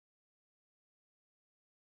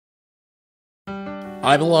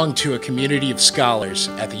I belong to a community of scholars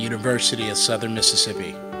at the University of Southern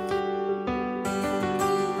Mississippi.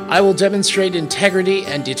 I will demonstrate integrity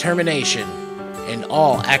and determination in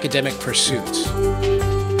all academic pursuits.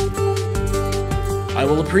 I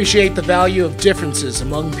will appreciate the value of differences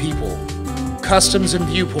among people, customs and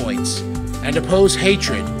viewpoints, and oppose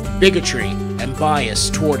hatred, bigotry, and bias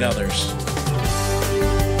toward others.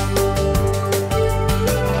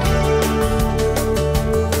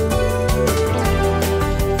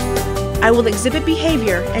 I will exhibit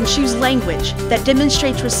behavior and choose language that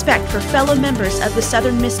demonstrates respect for fellow members of the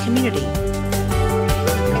Southern Miss community.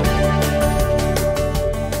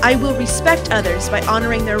 I will respect others by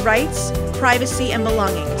honoring their rights, privacy, and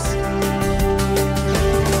belongings.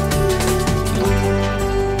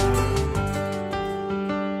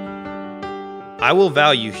 I will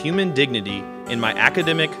value human dignity in my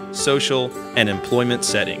academic, social, and employment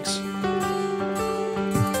settings.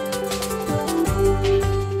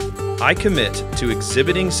 I commit to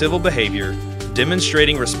exhibiting civil behavior,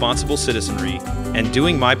 demonstrating responsible citizenry, and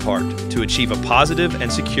doing my part to achieve a positive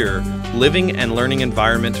and secure living and learning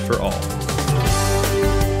environment for all.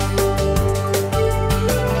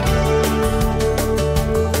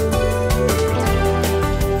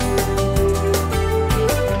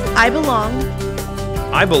 I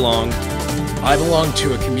belong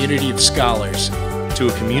to a community of scholars. To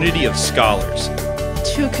a community of scholars.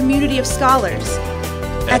 To a community of scholars.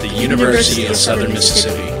 At the University of Southern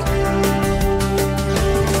Mississippi.